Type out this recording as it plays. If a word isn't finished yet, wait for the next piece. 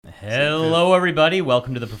Hello, everybody.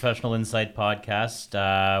 Welcome to the Professional Insight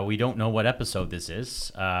Podcast. We don't know what episode this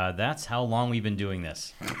is. That's how long we've been doing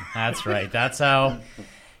this. That's right. That's how,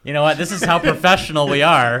 you know what, this is how professional we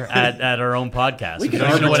are at our own podcast. We can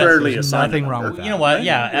arbitrarily assign nothing wrong with that. You know what,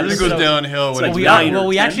 yeah. Everything goes downhill when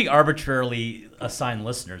we actually arbitrarily assign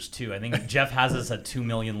listeners, too. I think Jeff has us at 2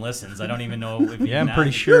 million listens. I don't even know if I'm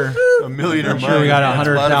pretty sure. a million or more. I'm sure we got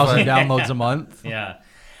 100,000 downloads a month. Yeah.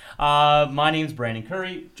 My name's Brandy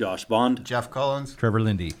Curry. Josh Bond. Jeff Collins. Trevor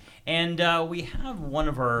Lindy. And we have one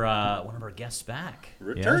of our guests back.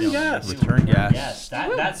 Return guest. Return guest. Yes,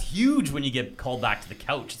 that's huge when you get called back to the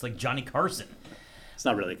couch. It's like Johnny Carson. It's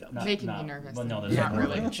not really a Making me nervous. Well, no, there's not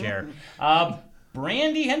really a chair.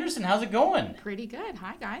 Brandy Henderson, how's it going? Pretty good.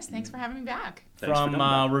 Hi, guys. Thanks for having me back.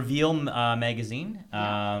 From Reveal magazine. You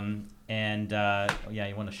want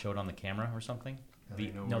to show it on the camera or something? The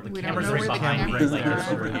camera's right behind you. Like it's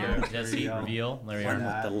over here. Jesse, Reveal. There we are.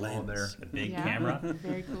 With the lens. The big camera.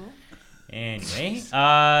 Very cool. Anyway,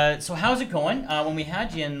 so how's it going? When we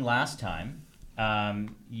had you in last time,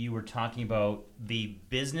 you were talking about the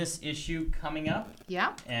business issue coming up.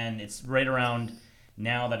 Yeah. And it's right around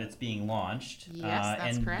now that it's being launched. Yes,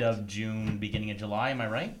 that's end correct. of June, beginning of July, am I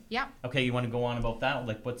right? Yeah. Okay, you want to go on about that?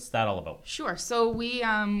 Like, what's that all about? Sure. So we,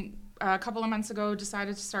 a couple of months ago,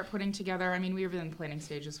 decided to start putting together, we were in the planning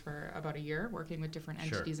stages for about a year, working with different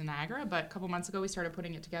entities in Niagara, but a couple months ago we started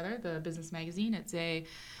putting it together, the business magazine. It's a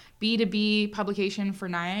B2B publication for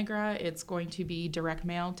Niagara. It's going to be direct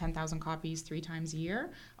mail, 10,000 copies 3 times a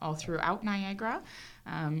year, all throughout Niagara.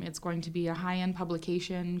 It's going to be a high-end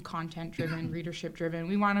publication, content-driven, readership-driven.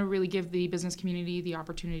 We want to really give the business community the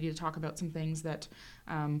opportunity to talk about some things that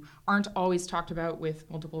aren't always talked about with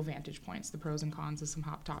multiple vantage points, the pros and cons of some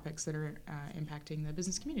hot topics that are impacting the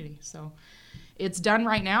business community. So it's done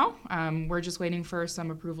right now. We're just waiting for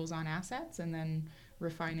some approvals on assets and then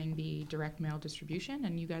refining the direct mail distribution,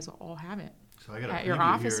 and you guys will all have it So I got at your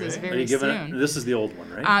offices here, very soon. This is the old one,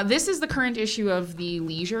 right? This is the current issue of the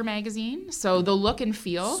Leisure magazine. So the look and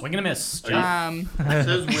feel. Swing and a miss, Jeff. It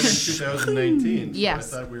says winter 2019. So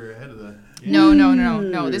Yes. I thought we were ahead of the...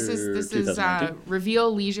 No. This is 2019.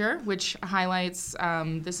 Reveal Leisure, which highlights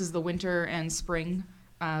this is the winter and spring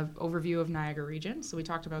overview of Niagara region. So we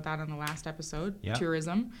talked about that on the last episode. Yeah.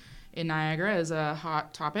 Tourism in Niagara is a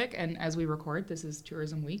hot topic, and as we record, this is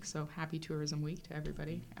Tourism Week. So happy Tourism Week to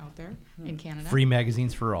everybody out there in Canada. Free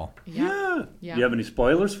magazines for all. Yeah. Do you have any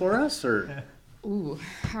spoilers for us, or Ooh.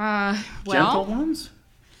 gentle ones?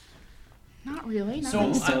 Not really. So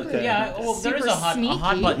Nothing super, there is super a hot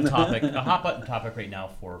sneaky. button topic, right now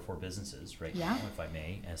for businesses right Yeah. now, if I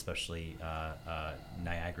may, especially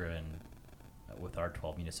Niagara and with our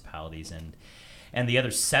 12 municipalities and the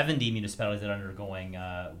other 70 municipalities that are undergoing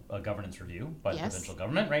a governance review by the provincial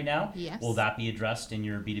government right now. Yes. Will that be addressed in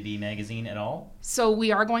your B2B magazine at all? So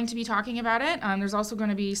we are going to be talking about it. There's also going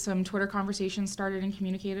to be some Twitter conversations started and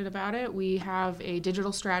communicated about it. We have a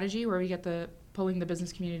digital strategy where we get pulling the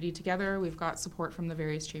business community together. We've got support from the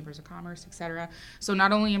various chambers of commerce, et cetera. So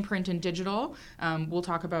not only in print and digital, we'll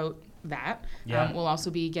talk about that. Yeah. We'll also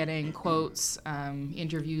be getting quotes,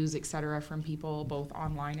 interviews, et cetera, from people both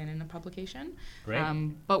online and in the publication. Great.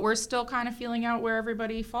 But we're still kind of feeling out where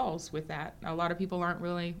everybody falls with that. A lot of people aren't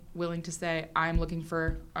really willing to say, I'm looking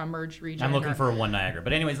for a merged region. I'm looking for a one Niagara.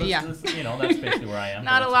 But anyways, that's basically where I am.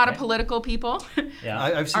 Not a lot of political people. Yeah.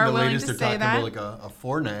 I've seen Are the willing latest. to They're say talking that. about like a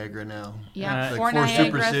 4 Niagara now. Yeah, Like 4 4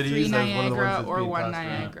 super Niagara, cities, 3 that's one of the ones Niagara, that's or being 1 tossed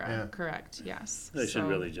around. Niagara. Yeah. Correct, yes. They should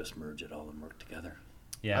really just merge it all and work together.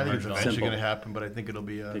 Yeah, I think it's marginal. eventually Simple. going to happen, but I think it'll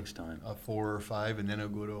be Takes time. a 4 or 5, and then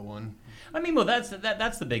it'll go to a 1. I mean, well, that's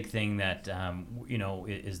the big thing that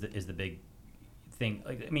is the big thing.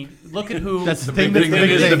 Like, I mean, look at who. That's the big thing. thing.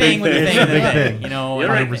 That's the thing with the thing. big thing. You know, You're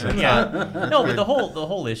right. 100%. Yeah. No, but the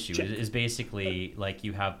whole issue is basically like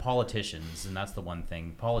you have politicians, and that's the one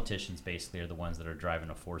thing. Politicians basically are the ones that are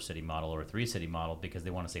driving a 4-city model or a 3-city model because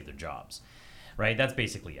they want to save their jobs. Right, that's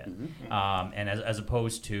basically it. Mm-hmm. And as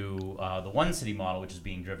opposed to the 1-city model, which is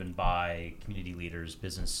being driven by community leaders,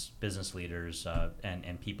 business leaders,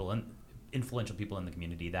 and people, influential people in the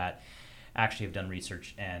community that actually have done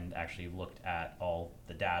research and actually looked at all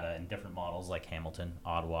the data in different models like Hamilton,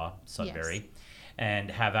 Ottawa, Sudbury, and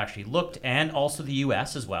have actually looked, and also the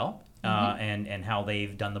U.S. as well, and how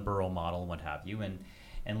they've done the borough model and what have you,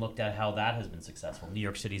 and looked at how that has been successful. New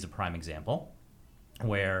York City is a prime example,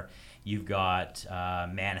 where you've got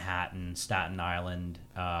Manhattan, Staten Island,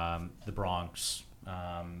 the Bronx,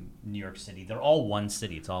 New York City. They're all one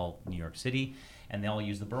city. It's all New York City, and they all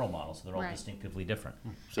use the borough model, so they're all distinctively different.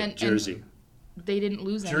 So Jersey. they didn't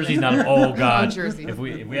lose Jersey's anything. not. Oh God. Oh, Jersey. If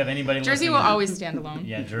we have anybody. Jersey will always stand alone.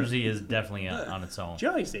 Yeah, Jersey is definitely on its own.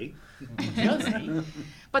 Jersey. Jersey.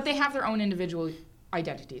 But they have their own individual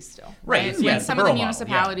identities still. Right. When Yeah, some the of the borough model,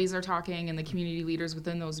 municipalities are talking and the community leaders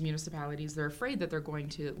within those municipalities, they're afraid that they're going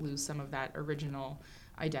to lose some of that original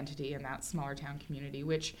identity in that smaller town community,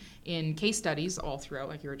 which in case studies all throughout,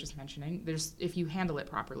 like you were just mentioning, there's if you handle it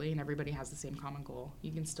properly and everybody has the same common goal,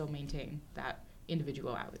 you can still maintain that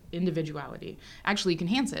individuality. Actually, you can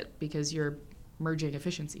enhance it because you're merging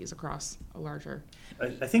efficiencies across a larger... I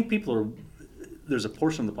think there's a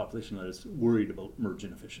portion of the population that is worried about merge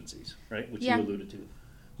inefficiencies, right? Which Yeah. you alluded to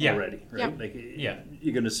Yeah. already, right? Yeah.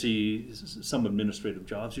 You're going to see some administrative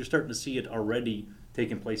jobs. You're starting to see it already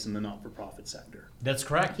taking place in the not-for-profit sector. That's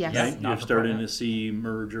correct. Yes. Yeah, Right? You're starting to see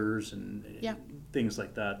mergers and Yeah. things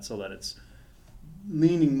like that, so that it's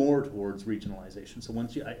leaning more towards regionalization. So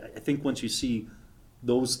I think once you see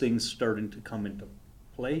those things starting to come into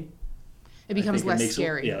play, It becomes think it less makes it-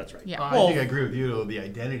 scary. yeah, that's right. Yeah. I think I agree with you, though. The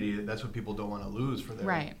identity, that's what people don't want to lose for their,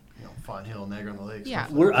 Right. Fawn Hill, Niagara-on-the-Lake. Yeah.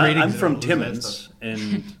 stuff like that. I'm They from don't lose that Timmins, stuff.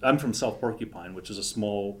 and I'm from South Porcupine, which is a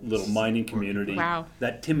small little mining community Wow.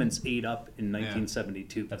 that Timmins ate up in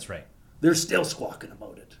 1972. That's right. They're still squawking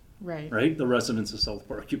about it, Right. right? The residents of South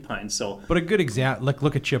Porcupine. So But a good example,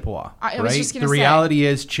 look at Chippewa, I right? was just gonna The say. reality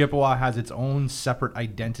is Chippewa has its own separate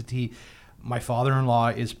identity. My father-in-law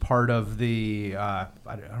is part of the, I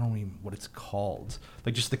don't even what it's called,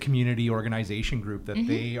 like just the community organization group that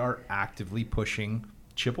they are actively pushing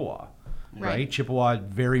Chippewa, right? Right. Chippewa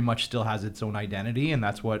very much still has its own identity, and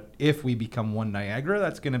that's what, if we become one Niagara,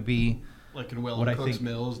 that's going to be Like in what Welland, I Cooks think-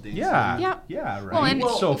 Mills, Dean yeah, City. Yeah. yeah, right. Well, and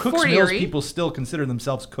so Cooks Fort Mills Erie- people still consider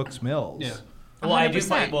themselves Cooks Mills. Yeah. Well, I do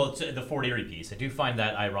 100%. find the Fort Erie piece. I do find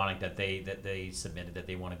that ironic that they submitted that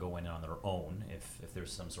they want to go in on their own if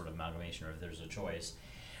there's some sort of amalgamation or if there's a choice,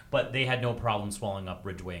 but they had no problem swallowing up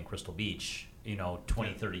Ridgeway and Crystal Beach,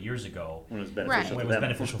 20, 30 years ago. when it was Right. beneficial When it to was them.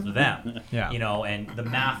 beneficial to them, Yeah. and the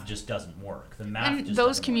math just doesn't work. The math And just those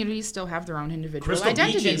doesn't communities still have their own individual work. Crystal Beach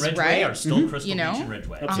identities, and Ridgeway right? are still Crystal You know? Beach and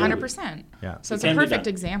Ridgeway, Absolutely. 100%. Yeah. So it's It a can be perfect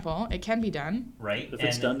done. example. It can be done. right? If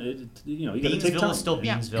it's And done, you got to take Beansville time. is still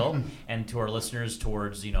Yeah. Beansville, and to our listeners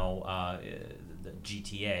towards the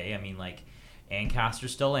GTA, I mean, like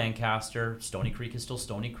Ancaster's still Ancaster, Stony Creek is still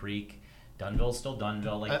Stony Creek, Dunville's still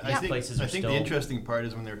Dunville. Like these places are I think still. the interesting part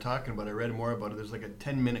is when they were talking about it, I read more about it. There's like a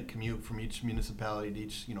 10-minute commute from each municipality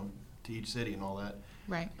to each city and all that.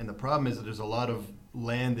 Right. And the problem is that there's a lot of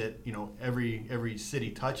land that every city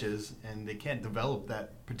touches, and they can't develop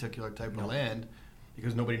that particular type of land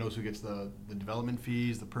because nobody knows who gets the development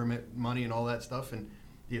fees, the permit money, and all that stuff. And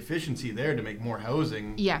the efficiency there to make more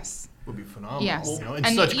housing Yes. would be phenomenal. Yes. In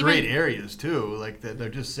And such even- great areas too, like that they're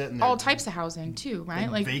just sitting there. All types of housing too, right?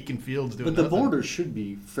 like Like vacant fields doing But the nothing. borders should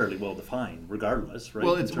be fairly well defined, regardless, right?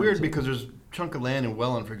 Well, in it's terms weird of- because there's a chunk of land in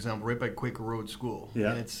Welland, for example, right by Quaker Road School.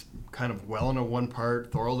 Yeah. And it's kind of Welland on one part,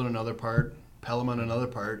 Thorold on another part, Pelham on another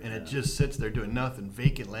part, and it just sits there doing nothing.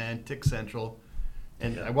 Vacant land, Tick Central.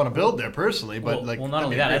 And I want to build there personally, but well, like well, not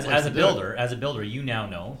only that'd that, be a great as place a to do it. builder, you now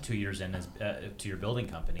know 2 years in as to your building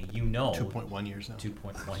company, 2.1 years now.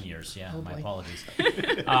 2.1 years. Yeah, Oh, my boy. apologies.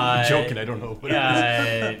 I'm joking, I don't know what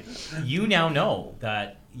it You now know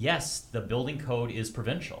that yes, the building code is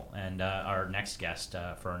provincial, and our next guest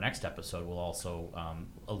for our next episode will also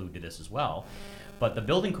allude to this as well. But the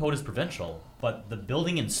building code is provincial, but the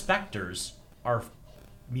building inspectors are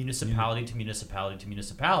municipality to municipality to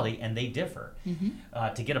municipality, and they differ.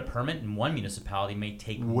 To get a permit in one municipality may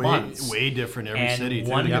take months. Way different every And city.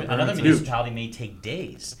 too. another Permits are municipality may take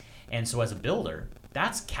days. And so as a builder,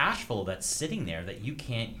 that's cash flow that's sitting there that you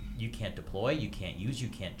can't deploy, you can't use, you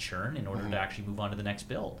can't churn in order to actually move on to the next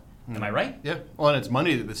build. Am I right? Yeah, well, and it's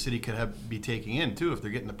money that the city could be taking in too if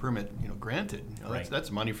they're getting the permit, granted. Right.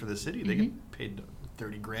 That's money for the city. They get paid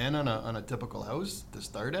 $30,000 on a typical house to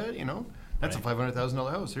start at. That's Right. a $500,000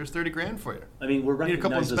 house. Here's $30,000 for you. I mean, we're Need a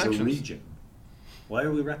couple recognized as a inspections. region. Why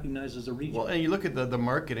are we recognized as a region? Well, and you look at the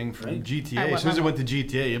marketing from Right. GTA. At what As soon as it level? went to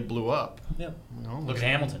GTA, it blew up. yeah. Look at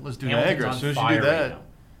Hamilton. Let's do Hamilton's Niagara on as soon as you fire do right that. now.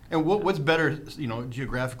 And what's better,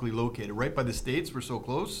 geographically located? Right by the states, we're so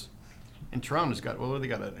close. And Toronto's got, they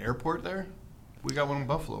got an airport there? We got one in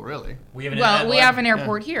Buffalo, really. We have we have an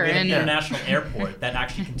airport here, We have an and international airport that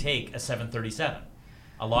actually can take a 737.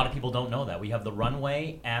 A lot of people don't know that. We have the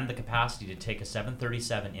runway and the capacity to take a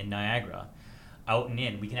 737 in Niagara out and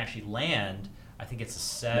in. We can actually land, I think it's a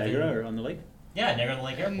 7... Niagara or on the lake? Yeah, Niagara on the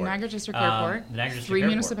Lake Airport. Niagara District Airport. The Niagara District 3 Airport.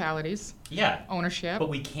 municipalities, Yeah. ownership. But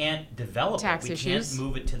we can't develop Tax it. We issues. can't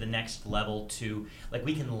move it to the next level to, like,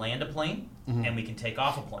 we can land a plane and we can take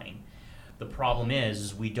off a plane. The problem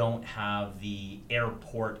is we don't have the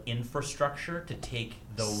airport infrastructure to take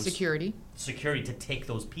those Security to take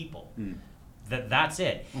those people. That's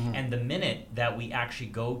it. And the minute that we actually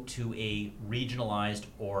go to a regionalized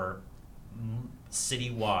or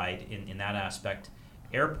citywide in that aspect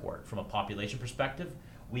airport from a population perspective,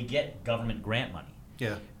 we get government grant money.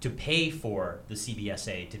 Yeah. To pay for the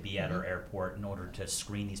CBSA to be at our airport in order to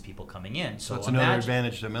screen these people coming in. So it's another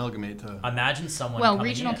advantage to amalgamate to. Imagine someone Well, coming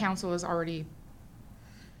regional in, council is already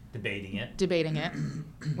debating it.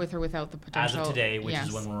 with or without the potential. As of today, which yes.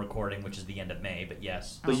 is when we're recording, which is the end of May, but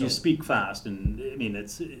yes. But So- you speak fast, and I mean,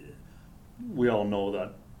 we all know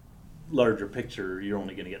that larger picture, you're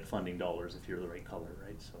only going to get funding dollars if you're the right color,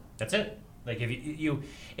 right? So That's it. Like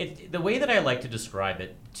if the way that I like to describe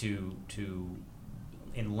it to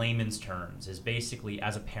in layman's terms is basically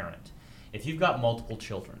as a parent, if you've got multiple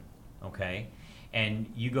children, okay,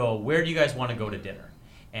 and you go, where do you guys want to go to dinner?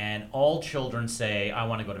 And all children say, I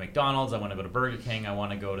want to go to McDonald's, I want to go to Burger King, I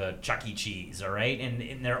want to go to Chuck E. Cheese, all right?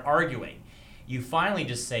 And they're arguing. You finally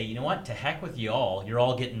just say, you know what, to heck with you all, you're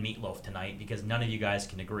all getting meatloaf tonight because none of you guys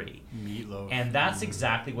can agree. Meatloaf. And that's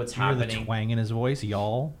exactly what's You hear the happening. twang in his voice,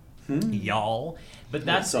 y'all. Y'all, but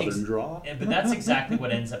that's Southern draw. But that's exactly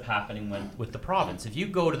what ends up happening with the province. If you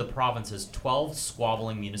go to the province's 12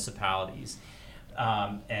 squabbling municipalities,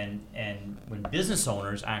 and when business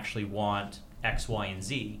owners actually want X, Y, and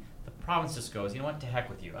Z, the province just goes, you know what, to heck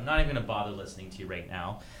with you. I'm not even going to bother listening to you right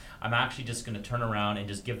now. I'm actually just going to turn around and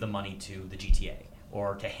just give the money to the GTA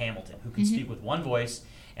or to Hamilton, who can speak with one voice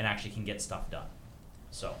and actually can get stuff done.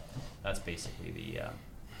 So that's basically the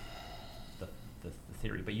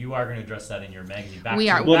theory, but you are going to address that in your magazine. We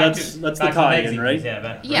are. Well, back that's to the the tie-in, magazine, right?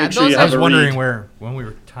 Yeah, Yeah, Make sure those you are. I was have a wondering read. when we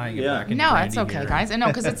were tying it Yeah. back into No, Brandy it's okay, here. guys. No,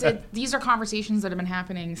 because these are conversations that have been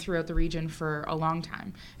happening throughout the region for a long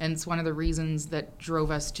time, and it's one of the reasons that drove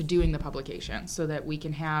us to doing the publication, so that we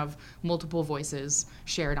can have multiple voices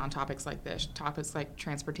shared on topics like this, topics like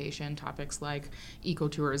transportation, topics like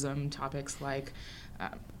ecotourism, topics like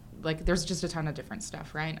there's just a ton of different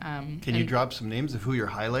stuff, right? Can you drop some names of who you're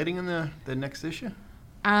highlighting in the next issue?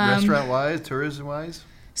 Um, Restaurant-wise, tourism-wise?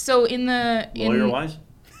 So Lawyer-wise?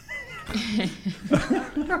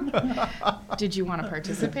 Did you want to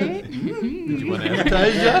participate? Did you want to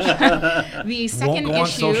advertise, Josh? The Won't second go on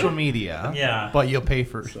issue. social media. Yeah. But you'll pay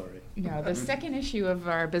first. Sorry. No, the second issue of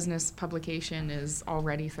our business publication is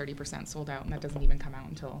already 30% sold out, and that doesn't even come out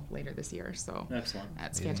until later this year. So Excellent.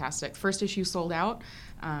 that's fantastic. First issue sold out.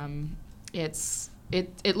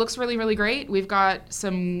 It looks really, really great. We've got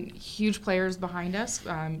some huge players behind us.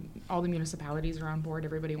 All the municipalities are on board.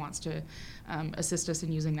 Everybody wants to assist us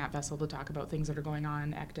in using that vessel to talk about things that are going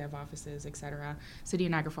on, ECDEV offices, et cetera. City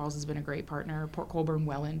of Niagara Falls has been a great partner. Port Colborne,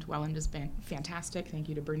 Welland. Welland has been fantastic. Thank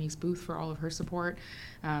you to Bernice Booth for all of her support.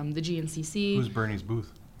 The GNCC. Who's Bernie's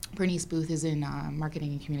booth? Bernice Booth is in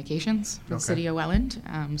marketing and communications for the Okay. City of Welland.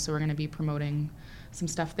 So we're going to be promoting some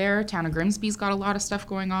stuff there. Town of Grimsby's got a lot of stuff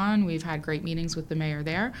going on. We've had great meetings with the mayor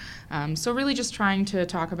there. So really just trying to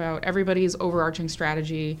talk about everybody's overarching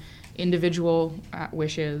strategy, individual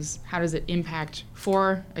wishes, how does it impact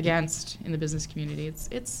for, against in the business community.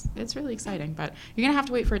 It's really exciting, but you're going to have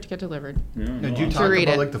to wait for it to get delivered. Now, do you To talk read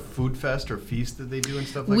about it. like the food fest or feast that they do and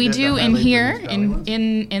stuff like We that? do to in highlight the here. municipality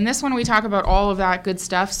ones? In this one, we talk about all of that good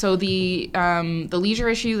stuff. So the leisure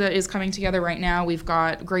issue that is coming together right now, we've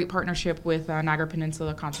got great partnership with Niagara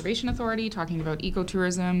Peninsula Conservation Authority, talking about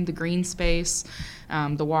ecotourism, the green space,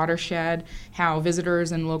 the watershed, how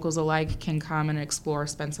visitors and locals alike can come and explore,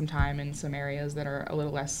 spend some time in some areas that are a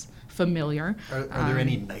little less familiar. Are there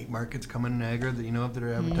any night markets coming in Niagara that you know of that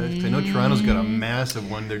are advertised? 'Cause I know Toronto's got a massive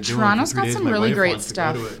one they're doing. Toronto's for 3 got days. some My really wife great wants to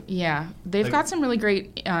go to stuff. it. Yeah, they've Like- got some really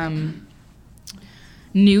great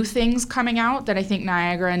new things coming out that I think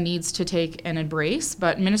Niagara needs to take and embrace.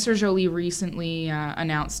 But Minister Jolie recently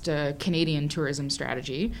announced a Canadian tourism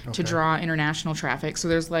strategy to Okay. draw international traffic. So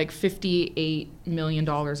there's like $58 million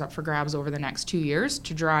up for grabs over the next 2 years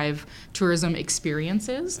to drive tourism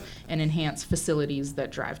experiences and enhance facilities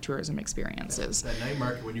that drive tourism experiences. That night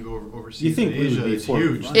market when you go overseas You think in we would Asia be is for-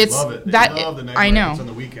 huge. It's- They love it. They that- love the night I markets know. on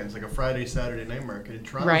the weekends, like a Friday, Saturday night market. And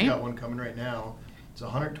Toronto's Right. got one coming right now. It's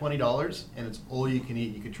 $120 and it's all you can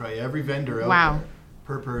eat. You can try every vendor out Wow. there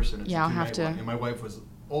per person. It's Yeah, a I'll have two-night to- one. And my wife was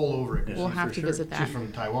all over it. 'cause We'll she's have for to sure- visit that. She's from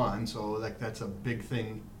Taiwan, so that's a big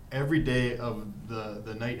thing. Every day of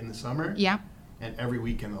the night in the summer Yeah, and every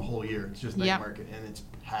weekend the whole year. It's just night Yeah. market and it's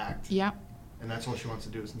packed. yeah. And that's all she wants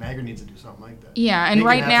to do. Is Niagara needs to do something like that. Yeah, and Make it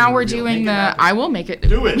right happen, now we're real. doing Make it the. happen. I will make it.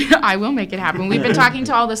 Do it. I will make it happen. We've been talking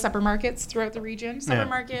to all the supper markets throughout the region. Supper Yeah.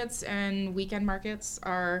 markets and weekend markets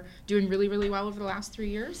are doing really, really well over the last 3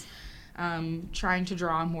 years. trying to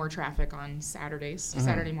draw more traffic on Saturdays,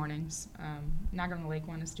 Saturday mornings. Niagara-on-the-Lake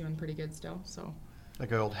one is doing pretty good still. So,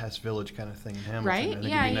 like an old Hess Village kind of thing in Hamilton. Right? I think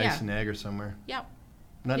Yeah, it'd be nice yeah. in Niagara somewhere. Yep.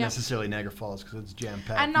 Not Yep. necessarily Niagara Falls because it's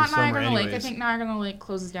jam-packed. And not in summer Niagara-on-the-Lake. I anyways. think Niagara-on-the-Lake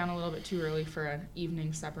closes down a little bit too early for an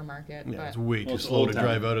evening supper market. Yeah, but it's way Well, too it's slow Old to Town.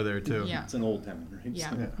 drive out of there, too. Yeah. It's an old town, right?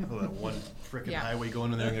 Yeah. Yeah. Oh, that one freaking Yeah. highway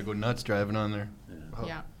going in there, I'm going to go nuts driving on there. Oh.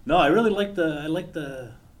 yeah. No, I really like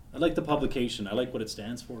the publication. I like what it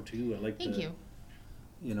stands for too. I like Thank you.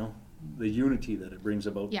 You know, the unity that it brings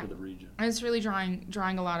about Yeah. for the region. And it's really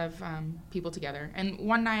drawing a lot of people together. And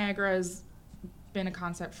One Niagara has been a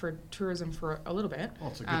concept for tourism for a little bit. Well,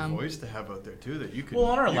 it's a good voice to have out there, too, that you can, Well,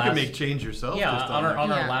 on our you last- can make change yourself. Yeah, just on there. our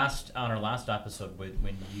Yeah. last episode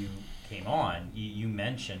when you came on, you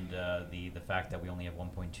mentioned the fact that we only have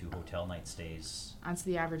 1.2 hotel night stays. That's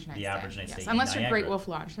the average night The stay. average night Yes. stay in Unless you're Great Niagara. Wolf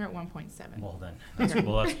Lodge, they're at 1.7. Well then,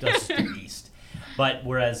 that's due east. But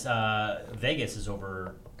whereas Vegas is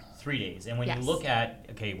over 3 days, and when Yes. you look at,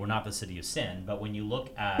 okay, we're not the city of sin, but when you look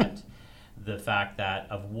at the fact that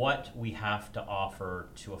of what we have to offer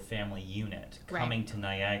to a family unit Right. coming to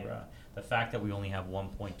Niagara, the fact that we only have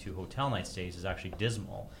 1.2 hotel night stays is actually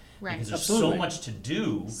dismal. Right. Because there's Absolutely. so much to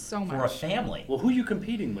do So for a much. family. Well, who are you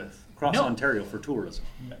competing with across No. Ontario for tourism?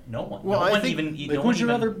 No one. Well, no I one think- even. Like, no one who's your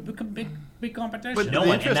even- other big competition? But No the one,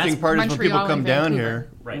 and interesting that's part is when people Montreal come and down Vancouver.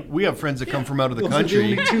 here, Right. we have friends that come from out of the Those are the country.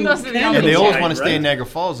 only two Those are the candidates, only And they two. always right, want to stay in right? Niagara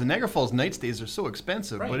Falls, and Niagara Falls night stays are so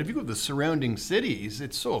expensive. Right. But if you go to the surrounding cities,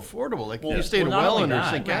 it's so affordable. Like Well, you stay in well, not only Welland or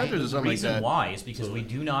that, St. Catharines or the something like reason that. why is because we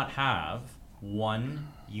do not have one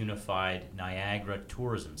unified Niagara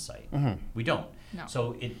tourism site. We don't. No.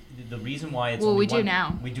 So the reason why it's Well, only we do one-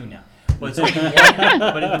 now. We do now. But it's only one,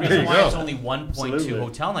 but the reason you why go. it's only 1.2 Absolutely.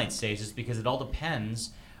 hotel night stays is because it all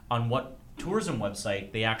depends on what tourism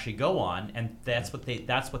website they actually go on, and that's what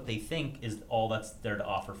they think is all that's there to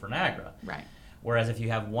offer for Niagara. Right. Whereas if you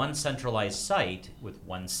have one centralized site with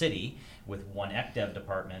one city, with one ECDEV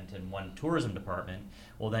department and one tourism department,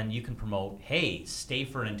 well then you can promote, hey, stay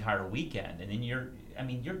for an entire weekend, and then you're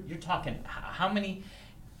talking how many?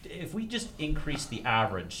 If we just increase the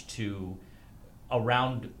average to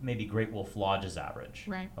around maybe Great Wolf Lodge's average,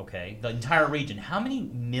 Right. Okay, the entire region, how many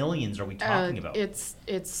millions are we talking about? It's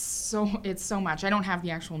so much. I don't have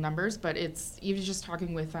the actual numbers, but it's even just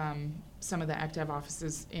talking with some of the ECDEV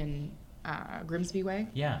offices in Grimsby Way.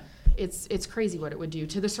 Yeah. It's crazy what it would do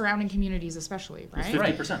to the surrounding communities, especially, It's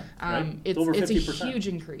right? 50%, right? It's over a 50%. huge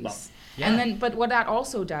increase. Well, yeah. And then, but what that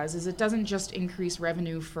also does is it doesn't just increase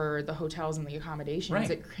revenue for the hotels and the accommodations.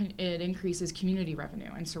 Right. It increases community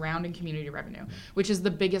revenue and surrounding community revenue, which is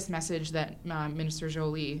the biggest message that Minister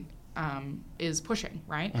Jolie is pushing,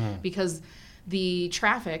 right? Because the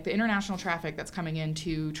traffic, the international traffic that's coming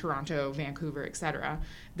into Toronto, Vancouver, et cetera,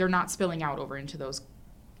 they're not spilling out over into those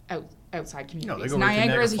outside communities. go right to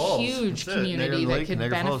Niagara is a Niagara Falls. huge That's it. community that Niagara-on-the-Lake, could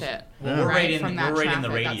Niagara Falls. benefit Well, we're right in from that the traffic,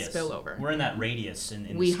 that radius. spillover. We're in that radius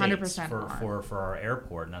in We the States 100% for our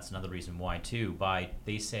airport, and that's another reason why too.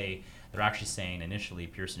 They're actually saying initially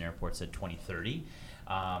Pearson Airport said 2030.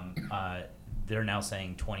 They're now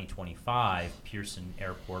saying 2025. Pearson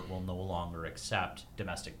Airport will no longer accept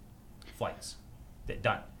domestic flights.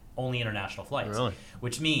 Done. Only international flights. Really?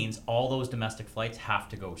 Which means all those domestic flights have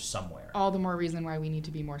to go somewhere. All the more reason why we need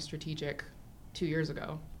to be more strategic 2 years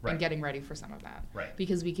ago Right. and getting ready for some of that. Right.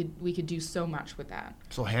 Because we could do so much with that.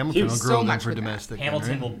 So Hamilton will So grow then much for with that. domestic. then,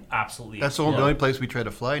 Hamilton right? will absolutely. That's the explode. only place we try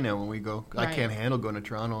to fly now when we go. I Right. can't handle going to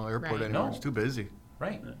Toronto Airport Right. anymore. No. It's too busy.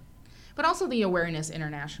 Right. But also the awareness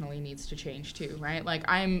internationally needs to change too, right? Like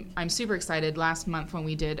I'm super excited. Last month when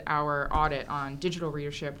we did our audit on digital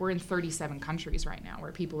readership, we're in 37 countries right now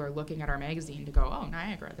where people are looking at our magazine to go, oh,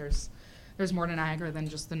 Niagara, there's more to Niagara than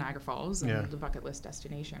just the Niagara Falls and Yeah. the bucket list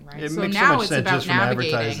destination, right? It so makes so now much it's sense about just from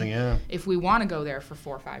navigating. advertising, yeah. If we want to go there for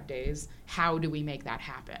 4 or 5 days, how do we make that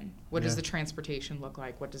happen? What does Yeah. the transportation look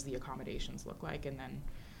like? What does the accommodations look like? And then,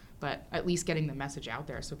 but at least getting the message out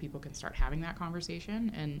there so people can start having that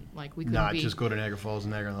conversation and like we could Not be just go to Niagara Falls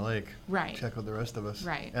and Niagara-on-the-Lake. right. Check out the rest of us.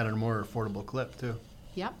 Right. At a more affordable clip, too.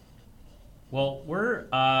 Yep. Well, we're.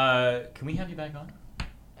 Can we have you back on?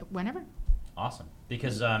 Whenever. Awesome,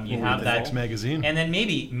 because you We'll have read the that next magazine. and then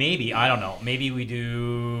maybe I don't know. Maybe we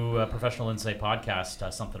do a Professional Insight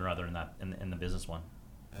podcast, something or other in the business one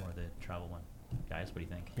or the travel one. Guys, what do you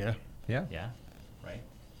think? Yeah. Yeah. Yeah, right.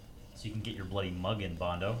 So you can get your bloody mug in,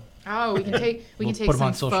 Bondo. Oh, we can take We'll put 'em some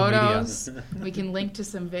on social media. photos. We can link to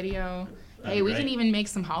some video. That'd Hey, be we great. can even make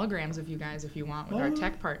some holograms of you guys if you want with our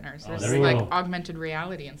tech partners. Oh, There's there we like go. augmented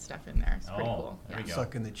reality and stuff in there. It's pretty Oh, cool. there we go.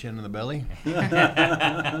 Sucking the chin in the belly.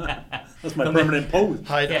 That's my permanent pose.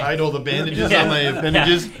 Hide all the bandages on my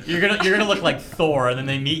appendages. Yeah. You're gonna look like Thor, and then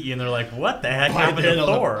they meet you, and they're like, "What the heck happened to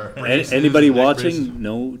Thor?" Anybody watching?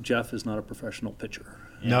 No, Jeff is not a professional pitcher.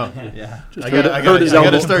 No. Yeah. Just I hurt his got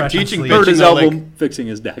elbow. to start teaching Hurt his pitching. elbow Like, fixing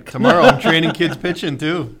his deck. tomorrow I'm training kids pitching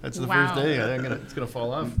too. That's the Wow. first day. It's gonna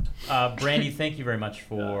fall off. Brandy, thank you very much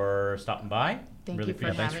for stopping by. Thank Really you for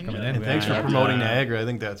appreciate it. having coming me. in. And thanks for promoting Niagara. I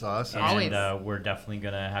think that's awesome. Always. And we're definitely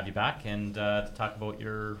going to have you back and to talk about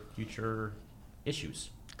your future issues.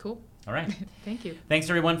 Cool. All right. Thank you. Thanks,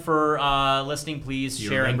 everyone, for listening. Please You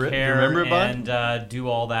share and remember it? You care remember it, bud? and do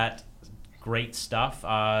all that great stuff.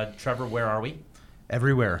 Trevor, where are we?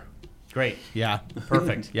 Everywhere. Great. Yeah.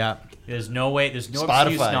 Perfect. Yeah. There's no excuse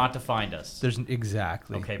Spotify. not to find us. There's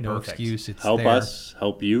exactly Okay, no perfect. excuse. It's Help there. us,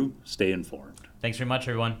 help you, stay informed. Thanks very much,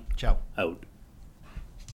 everyone. Ciao. Out.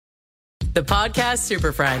 The Podcast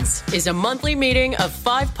Super Friends is a monthly meeting of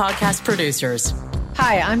 5 podcast producers.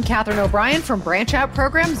 Hi, I'm Katherine O'Brien from Branch Out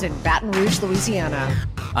Programs in Baton Rouge, Louisiana.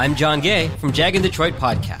 I'm John Gay from Jag and Detroit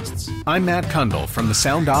Podcasts. I'm Matt Kundle from the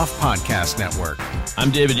Sound Off Podcast Network.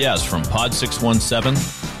 I'm David Yaz from Pod 617,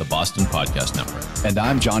 the Boston Podcast Network. And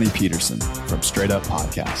I'm Johnny Peterson from Straight Up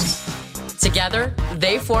Podcasts. Together,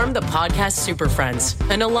 they form the Podcast Super Friends,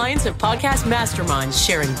 an alliance of podcast masterminds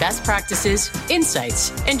sharing best practices, insights,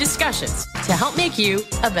 and discussions to help make you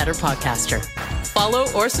a better podcaster. Follow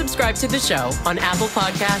or subscribe to the show on Apple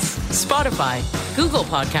Podcasts, Spotify, Google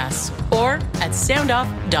Podcasts, or at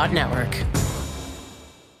soundoff.network.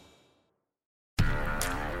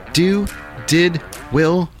 Did,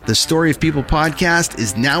 Will, the Story of People podcast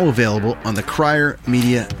is now available on the Crier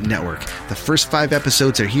Media Network. The first 5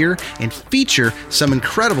 episodes are here and feature some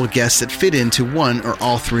incredible guests that fit into one or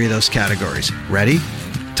all 3 of those categories. Ready?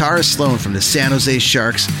 Tara Sloan from the San Jose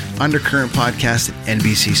Sharks, Undercurrent podcast at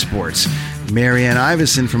NBC Sports. Marianne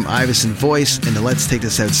Iveson from Iveson Voice and the Let's Take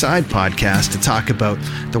This Outside podcast to talk about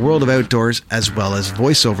the world of outdoors as well as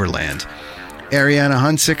voiceover land. Ariana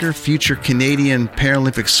Hunsicker, future Canadian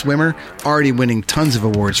Paralympic swimmer, already winning tons of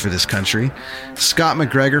awards for this country. Scott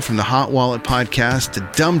McGregor from the Hot Wallet podcast to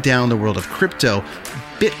dumb down the world of crypto,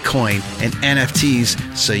 Bitcoin, and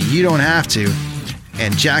NFTs so you don't have to.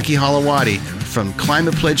 And Jackie Holowati from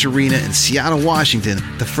Climate Pledge Arena in Seattle, Washington,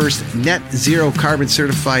 the first net zero carbon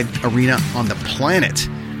certified arena on the planet.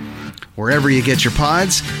 Wherever you get your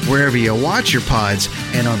pods, wherever you watch your pods,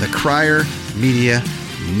 and on the Crier Media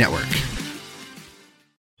Network.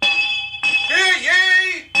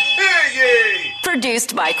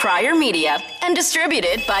 Produced by Crier Media and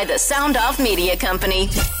distributed by the Sound Off Media Company.